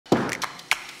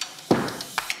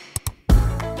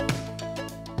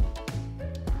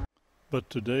But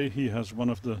today he has one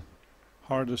of the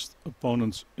hardest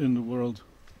opponents in the world.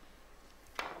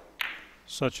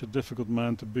 Such a difficult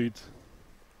man to beat.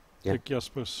 Yeah.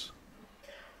 JASPERS.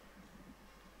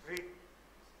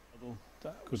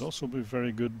 That could also be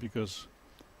very good because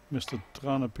Mr.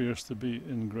 Tran appears to be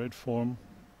in great form.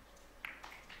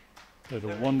 Played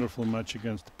a wonderful match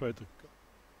against Peter.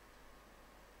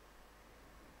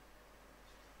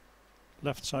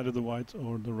 Left side of the white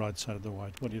or the right side of the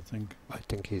white? What do you think? I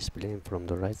think he's playing from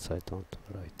the right side, not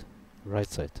right. Right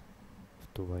side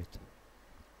of the white.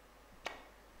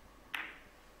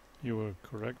 You were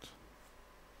correct.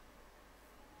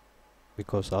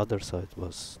 Because other side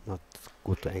was not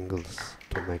good angles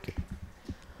to make it.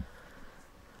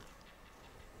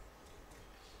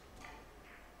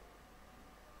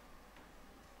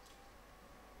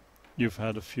 You've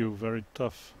had a few very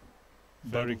tough,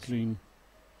 very clean.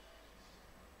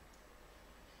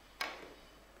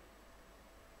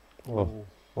 Oh,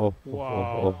 oh,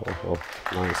 wow. oh,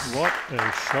 nice. What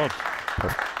a shot.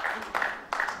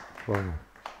 Wow.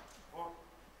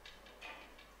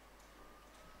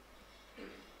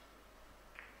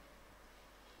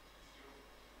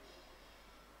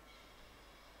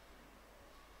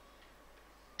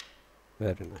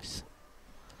 Very nice.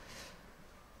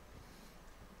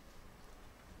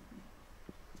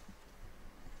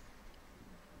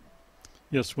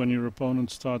 Yes, when your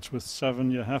opponent starts with 7,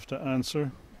 you have to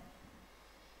answer.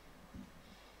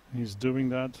 He's doing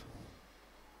that.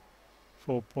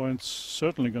 4 points,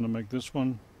 certainly going to make this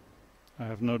one. I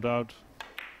have no doubt.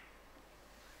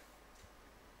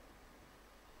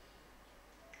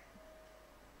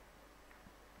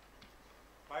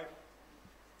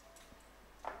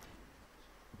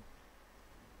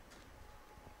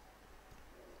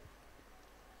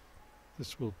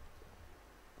 This will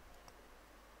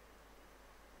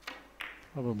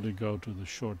probably go to the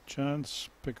short chance,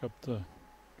 pick up the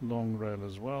long rail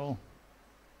as well.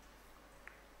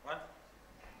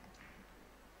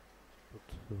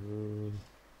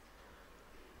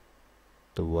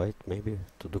 The white maybe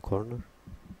to the corner.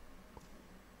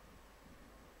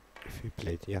 If he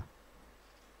played, yeah.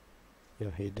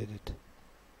 Yeah, he did it.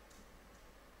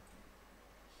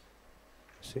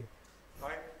 See?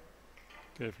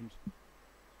 Gave him.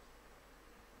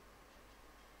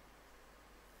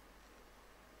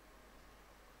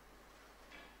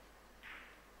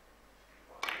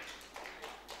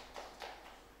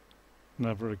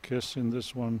 Never a kiss in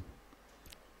this one.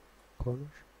 Corner?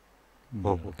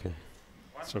 No, Oh, okay.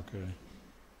 it's okay.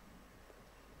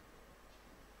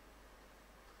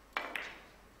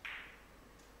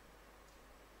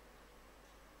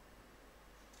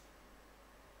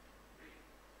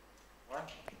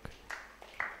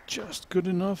 Just good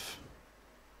enough.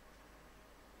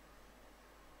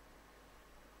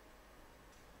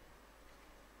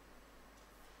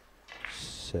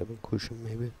 Seven cushion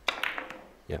maybe?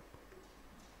 Yeah.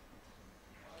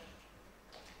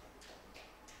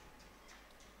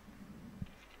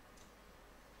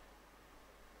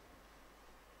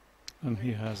 And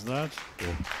he has that.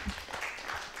 Yeah.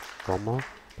 One more,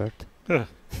 Bert.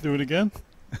 Do it again?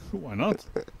 Why not?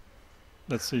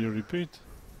 Let's see you repeat.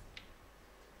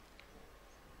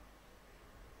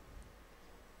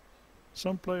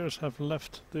 Some players have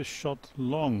left this shot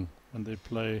long when they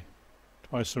play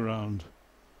twice around.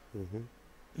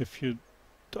 If you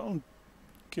don't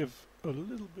give a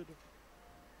little bit of...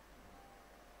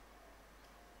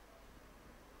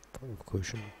 Five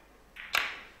cushion.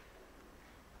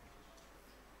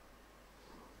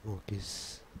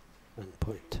 Monkeys and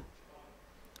point.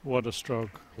 What a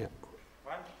stroke. Yeah.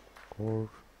 Or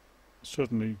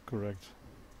certainly correct.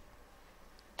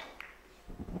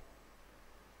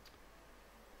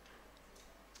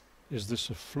 Is this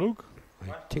a fluke?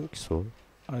 I think so.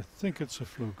 I think it's a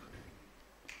fluke.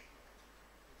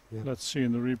 Yeah. Let's see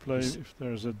in the replay if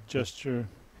there's a gesture.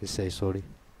 He say sorry.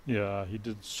 Yeah, he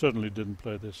certainly didn't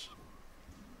play this.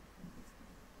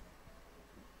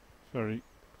 Very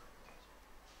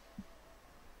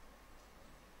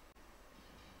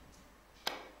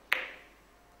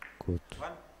good.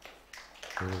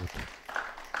 Good.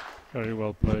 very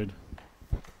well played.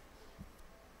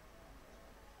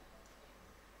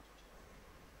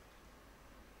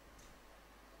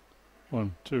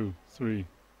 One, two, three.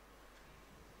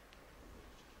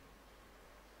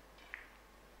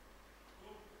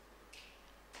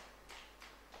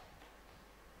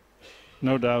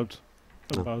 No doubt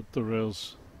about the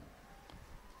rails.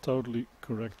 Totally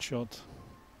correct shot.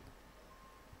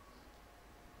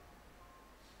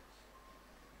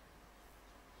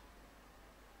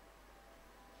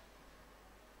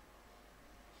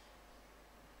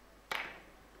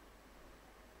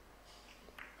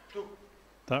 Two.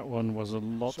 That one was a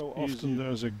lot So easier. often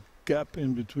There's a gap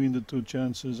in between the two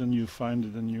chances and you find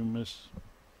it and you miss.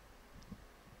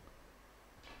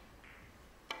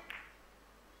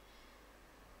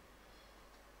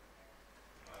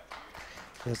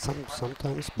 Yeah,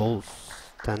 sometimes balls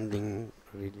standing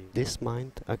really this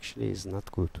mind actually is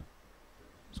not good.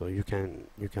 So you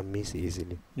can miss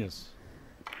easily. Yes.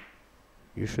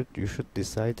 You should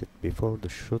decide it before the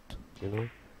shoot, you know.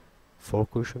 4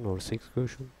 cushion or 6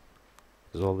 cushion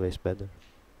is always better.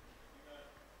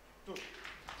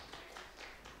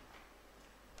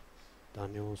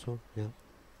 Daniel also, yeah.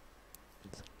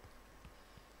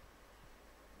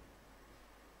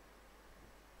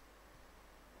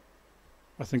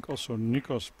 I think also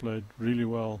Nikos played really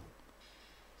well.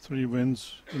 3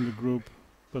 wins in the group,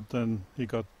 but then he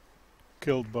got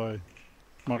killed by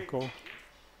Marco.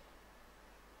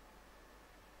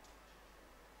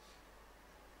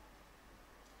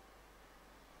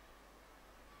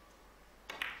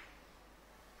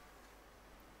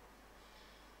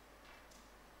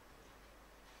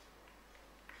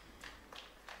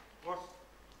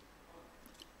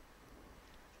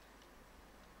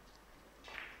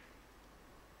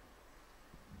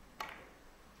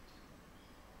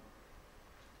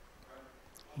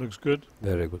 Looks good.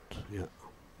 Very good, yeah.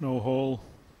 No hole.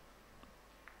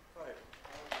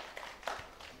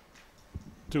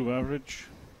 2 average.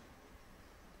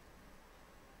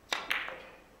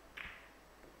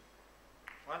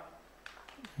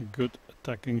 A good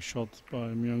attacking shot by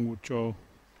Myung CHO.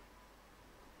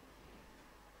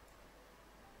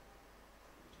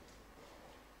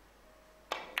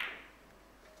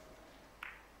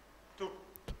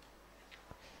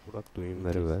 Burak doing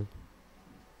very well.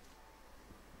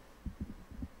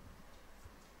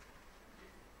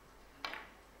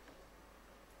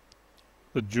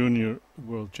 The junior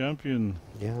world champion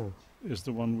Yeah, is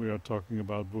the one we are talking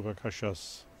about, Burak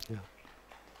Hashas. yeah.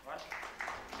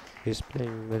 He's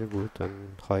playing very good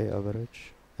and high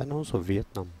average. And also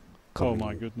Vietnam. Oh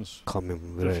my goodness.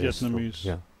 Coming The very strong. Vietnamese.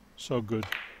 Yeah, So good.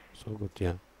 so good,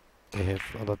 yeah. They have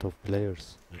a lot of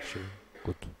players, actually.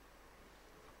 Good.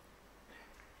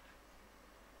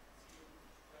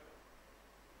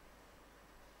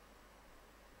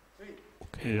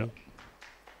 Okay. Yeah.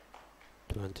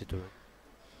 2020.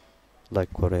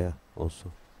 Like Korea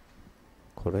also.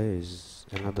 Korea is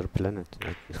another planet.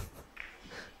 Like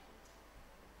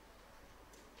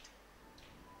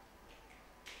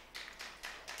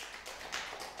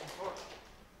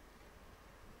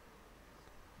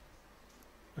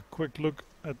A quick look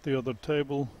at the other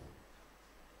table.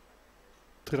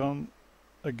 Tran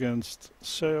against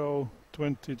CHO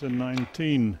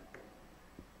 20-19.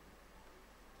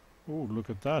 Oh, look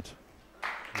at that.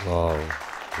 wow,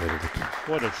 very good.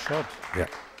 What a shot. Yeah.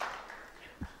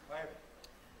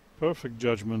 Perfect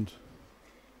judgment.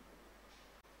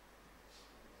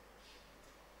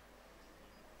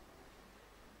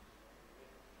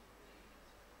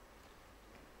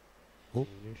 Oh.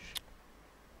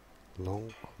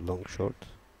 Long short.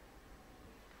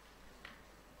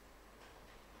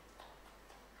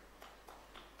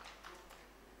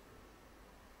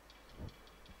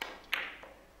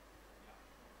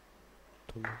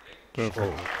 Perfect.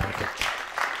 Oh, perfect.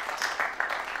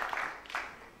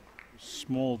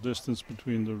 Small distance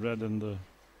between the red and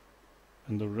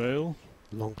the rail.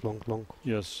 Long.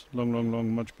 Yes,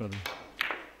 long, much better.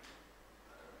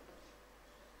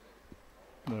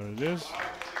 There it is.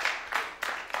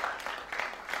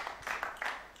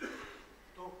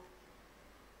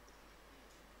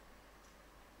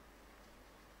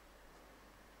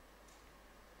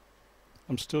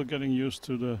 I'm still getting used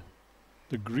to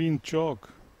the green chalk.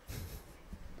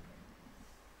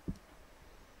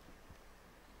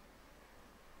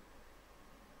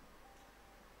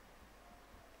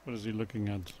 What is he looking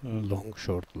at? Long,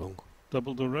 short, long.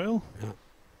 Double the rail? Yeah.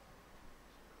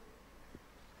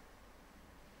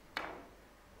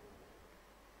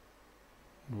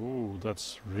 Ooh,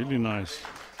 that's really nice.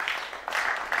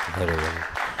 Very well.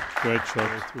 Great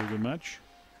shot through the match.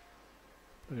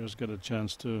 Players get a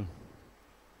chance to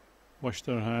wash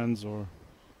their hands or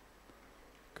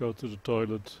go to the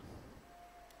toilet.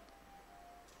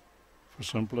 For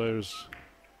some players,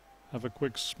 have a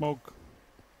quick smoke.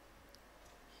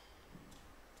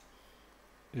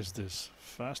 Is this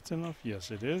fast enough? Yes,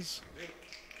 it is.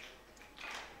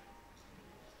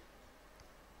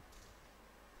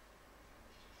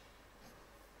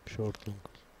 Short, long.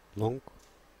 Long.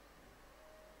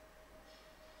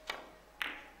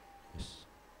 Yes.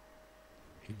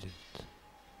 He did it.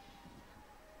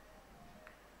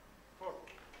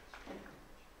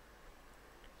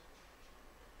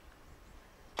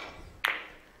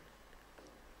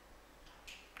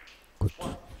 Good.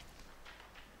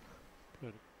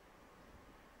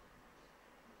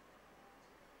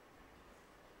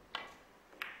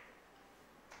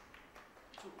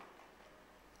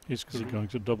 He's going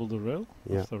to double the rail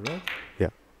Yeah. of the red. Yeah.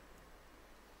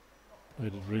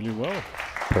 Played it really well.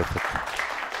 Perfect.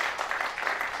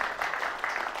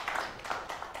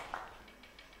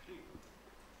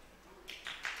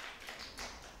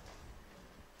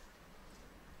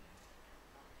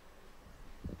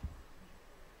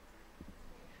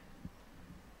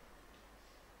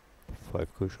 Five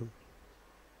cushion.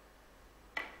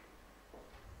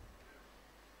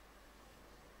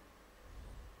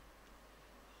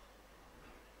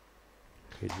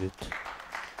 Hit it.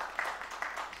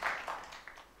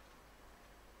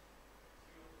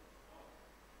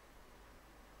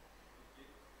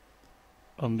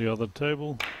 On the other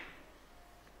table,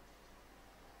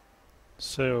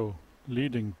 CHO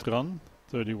leading Tran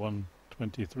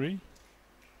 31-23.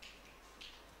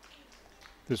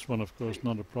 This one, of course,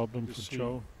 not a problem for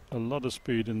CHO. A lot of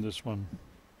speed in this one.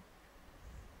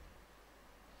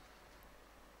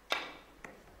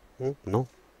 No.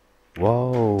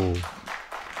 Wow.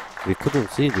 We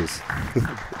couldn't see this.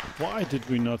 Why did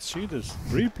we not see this?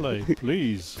 Replay,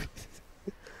 please.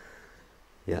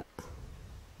 Yeah.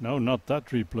 No, not that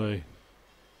replay.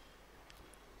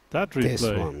 That replay. This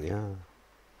one, yeah.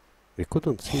 We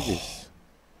couldn't see this.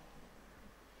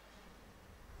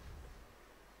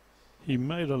 He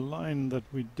made a line that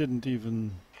we didn't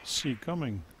even see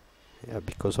coming. Yeah,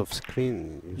 because of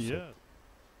screen. You said. Yeah.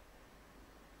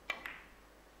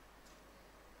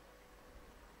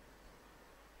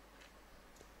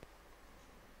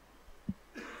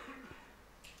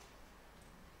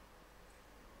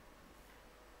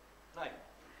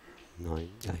 Nine.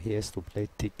 Yeah, he has to play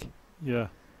tick. Yeah.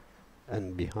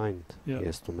 And behind. Yeah. He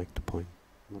has to make the point.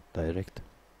 Not direct.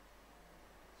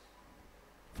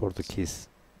 For the kiss.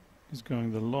 He's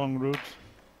going the long route.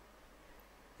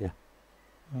 Yeah.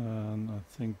 And I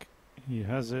think he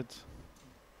has it.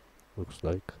 Looks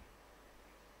like.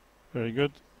 Very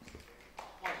good.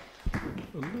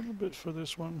 A little bit for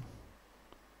this one.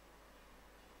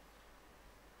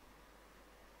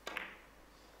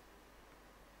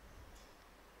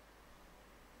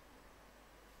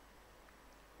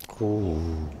 Oh.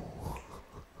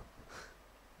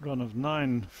 Run of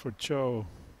 9 for CHO.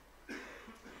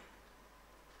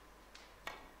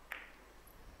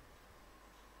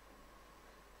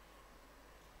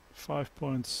 Five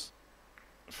points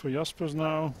for JASPERS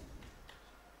now.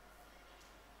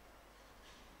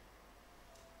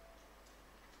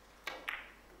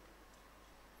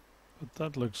 But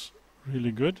that looks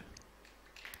really good.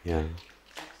 Yeah.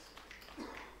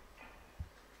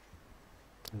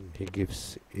 And he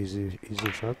gives easy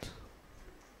shot.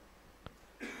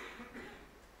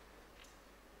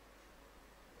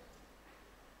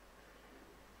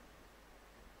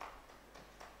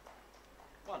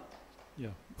 Yeah.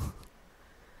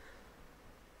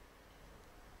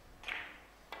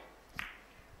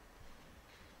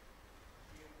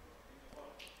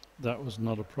 That was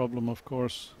not a problem, of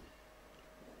course.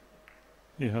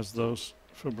 He has those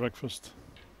for breakfast.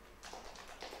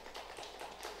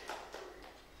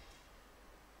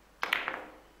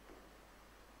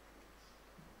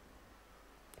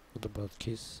 What about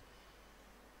kiss?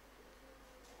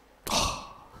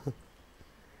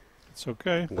 It's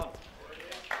okay. But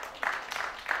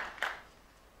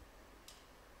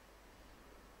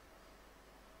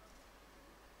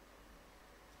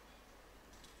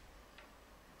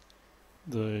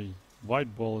The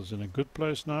white ball is in a good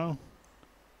place now.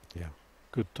 yeah.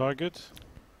 Good target.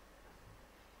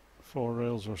 4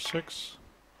 rails or 6.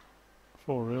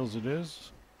 4 rails it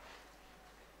is.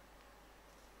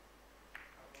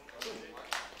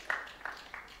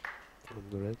 From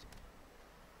the red.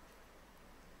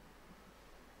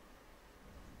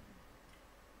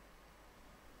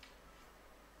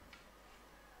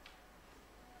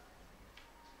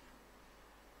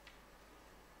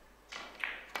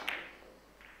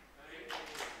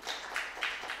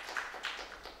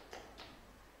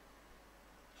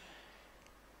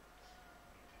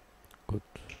 Good.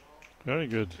 Very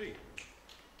good.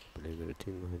 Believe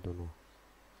everything, I don't know.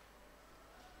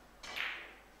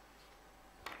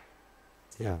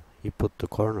 Yeah, he put the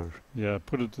corner. Yeah,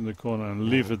 put it in the corner and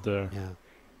leave it there. Yeah.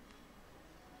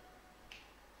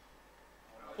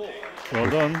 Well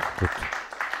done. Good.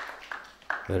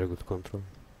 Very good control.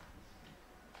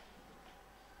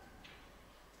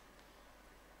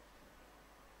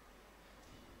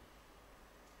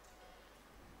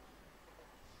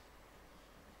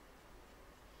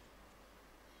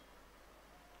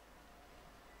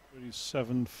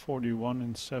 Seven 41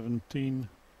 and 17.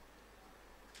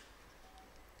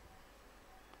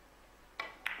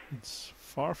 It's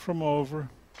far from over.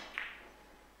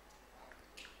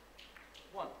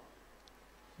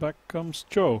 Back comes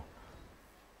CHO.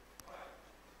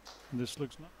 This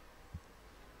looks nice.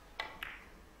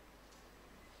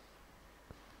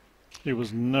 He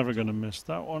was never going to miss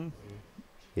that one.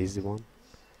 Easy one.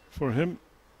 For him,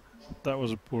 that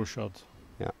was a poor shot.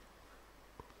 Yeah.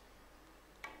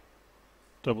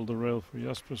 Double the rail for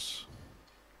JASPERS.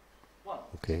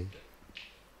 Okay.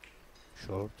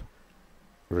 Short.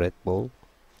 Red ball,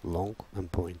 long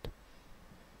and point.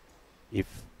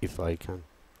 If I can.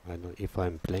 I know if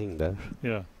I'm playing there.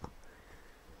 Yeah.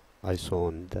 I saw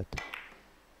on that.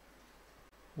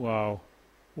 Wow.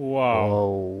 Wow.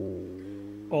 Oh.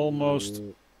 Almost.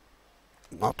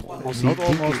 Not almost. Not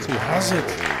almost. He has it.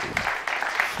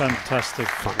 Fantastic.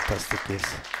 Fantastic,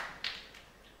 yes.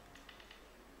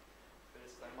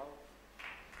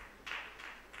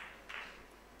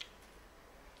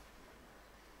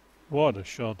 What a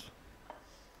shot.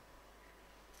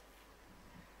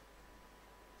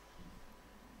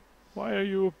 Why are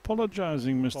you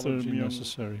apologizing, Mr. Myung?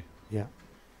 Necessary. Yeah,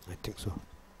 I think so.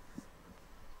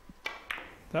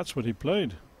 That's what he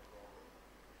played.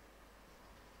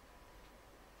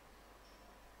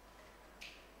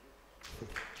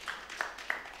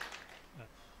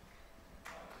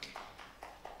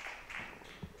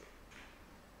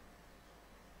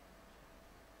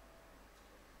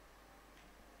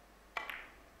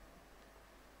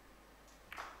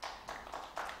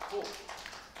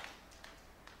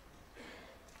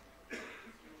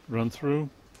 Run through.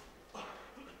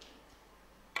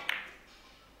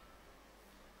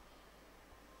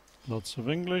 Lots of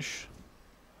English.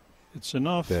 It's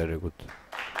enough. Very good.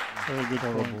 Very good.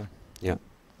 Horrible. Yeah.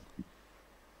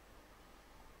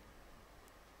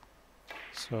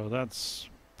 So that's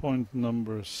point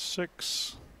number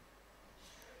 6.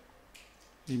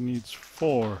 He needs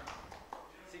 4.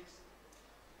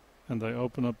 And they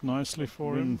open up nicely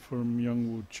for him for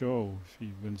Myung CHO if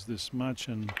he wins this match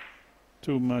and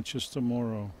 2 matches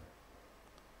tomorrow.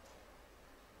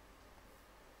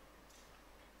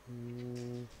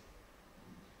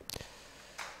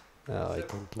 I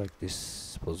don't like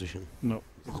this position. No.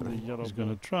 He's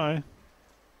gonna try.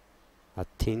 A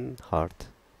thin hard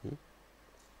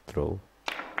throw.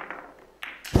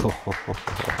 So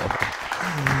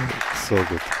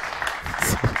good.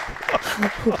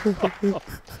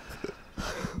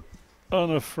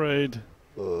 Unafraid.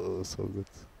 Oh, so good.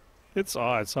 It's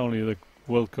only the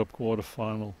World Cup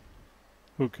quarterfinal.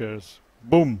 Who cares?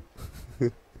 Boom.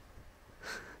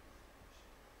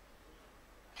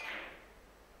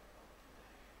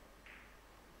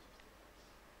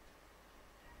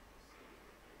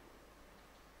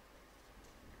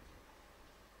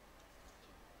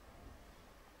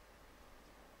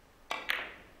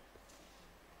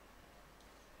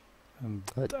 And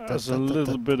there's a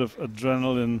little bit of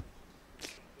adrenaline.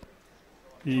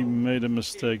 He made a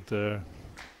mistake there.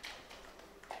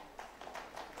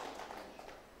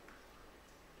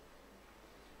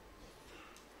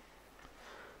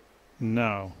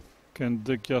 Now, can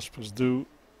Dick JASPERS do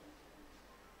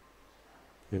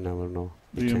You never know.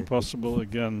 the impossible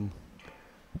again?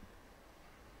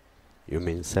 You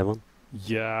mean 7?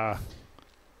 Yeah.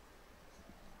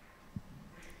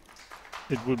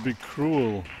 It would be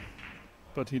cruel.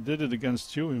 But he did it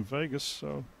against you in Vegas,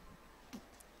 so...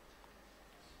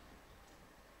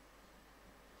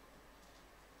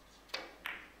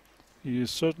 He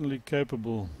is certainly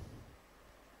capable.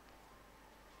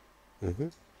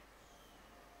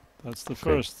 That's the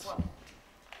first.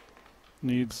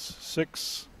 Needs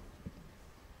 6.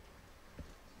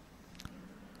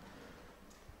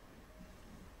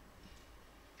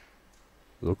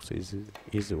 Looks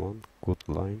easy one. Good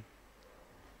line.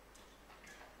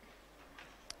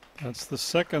 That's the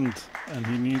second, and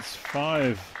he needs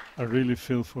 5. I really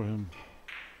feel for him.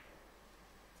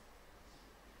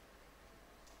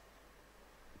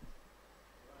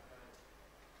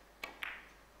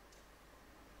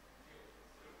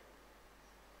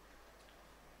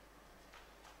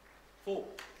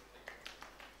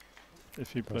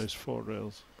 If he plays 4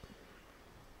 rails.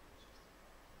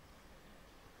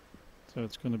 So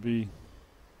it's going to be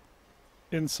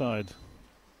inside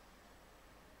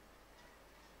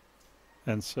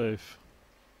and safe.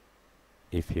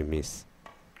 If you miss.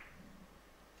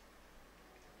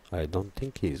 I don't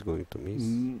think he's going to miss,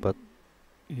 but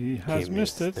he has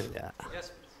missed it. Yeah.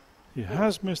 He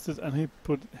has missed it, and he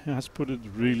has put it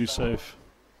really safe.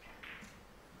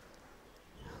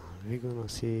 We're gonna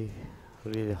see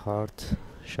really hard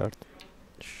shoot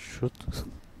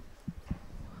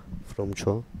from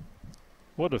CHO.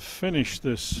 What a finish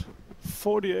this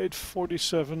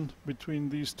 48-47 between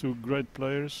these two great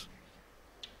players.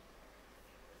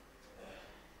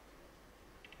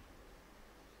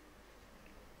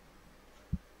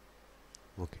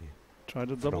 Okay. Try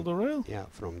to double the rail. Yeah,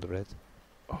 from the red.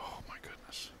 Oh my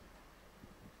goodness.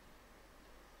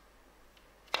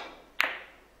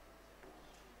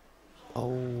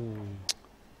 Oh.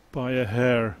 By a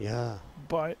hair. Yeah.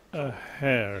 By a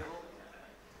hair.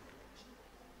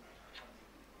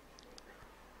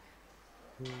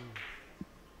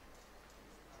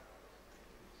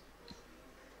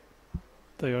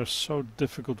 They are so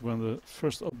difficult when the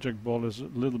first object ball is a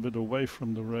little bit away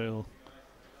from the rail.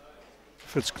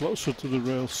 If it's closer to the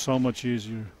rail, so much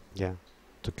easier. Yeah,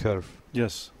 to curve.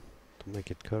 Yes. To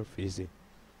make it curve easy.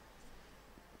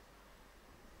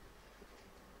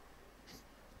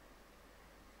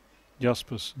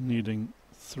 Jaspers needing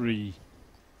 3.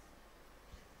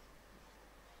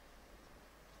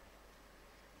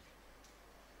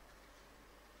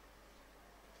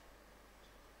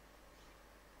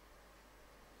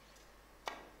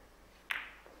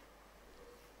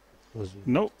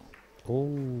 No.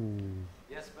 Oh.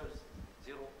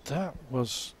 That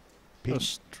was a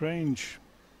strange,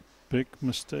 big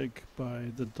mistake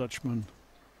by the Dutchman.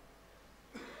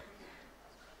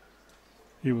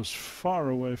 He was far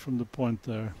away from the point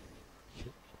there.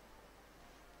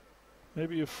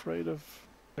 Maybe afraid of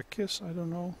a kiss, I don't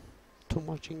know. Too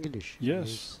much English.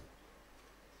 Yes.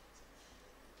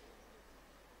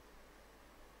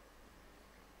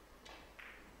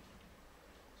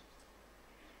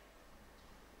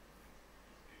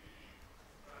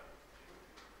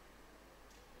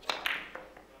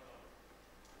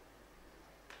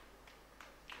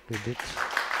 With it.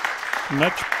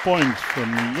 Match point from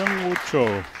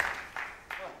Myung.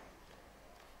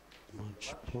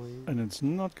 Match point. And it's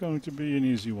not going to be an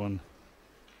easy one.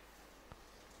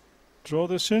 Draw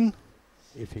this in.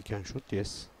 If he can shoot,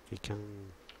 yes. He can.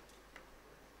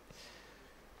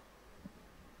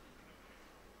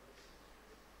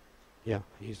 Yeah,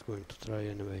 he's going to try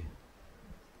anyway.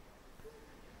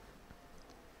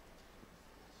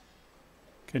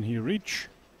 Can he reach?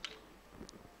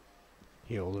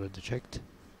 He already checked.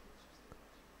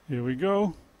 Here we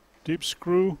go. Deep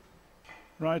screw.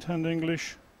 Right hand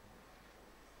English.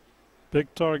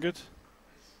 Big target.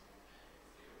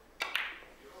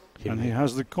 And he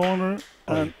has the corner.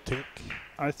 And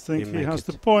I think he has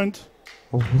the point.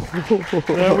 There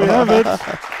we have it.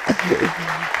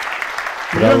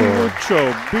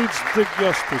 Myung beats Dick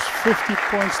Jaspers 50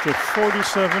 points to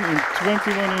 47 in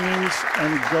 21 innings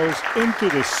and goes into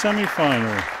the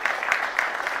semi-final.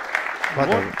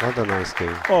 What a nice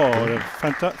game. Oh, a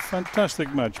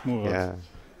fantastic match, Murat. Yeah.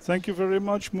 Thank you very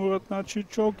much, Murat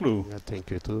Nacioglu. Yeah,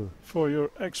 thank you too. For your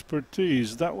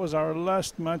expertise. That was our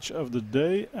last match of the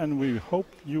day, and we hope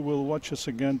you will watch us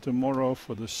again tomorrow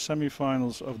for the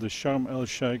semi-finals of the Sharm El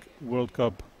Sheikh World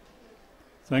Cup.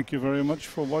 Thank you very much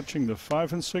for watching the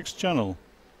 5&Six channel.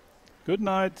 Good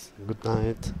night. Good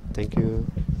night. Thank you.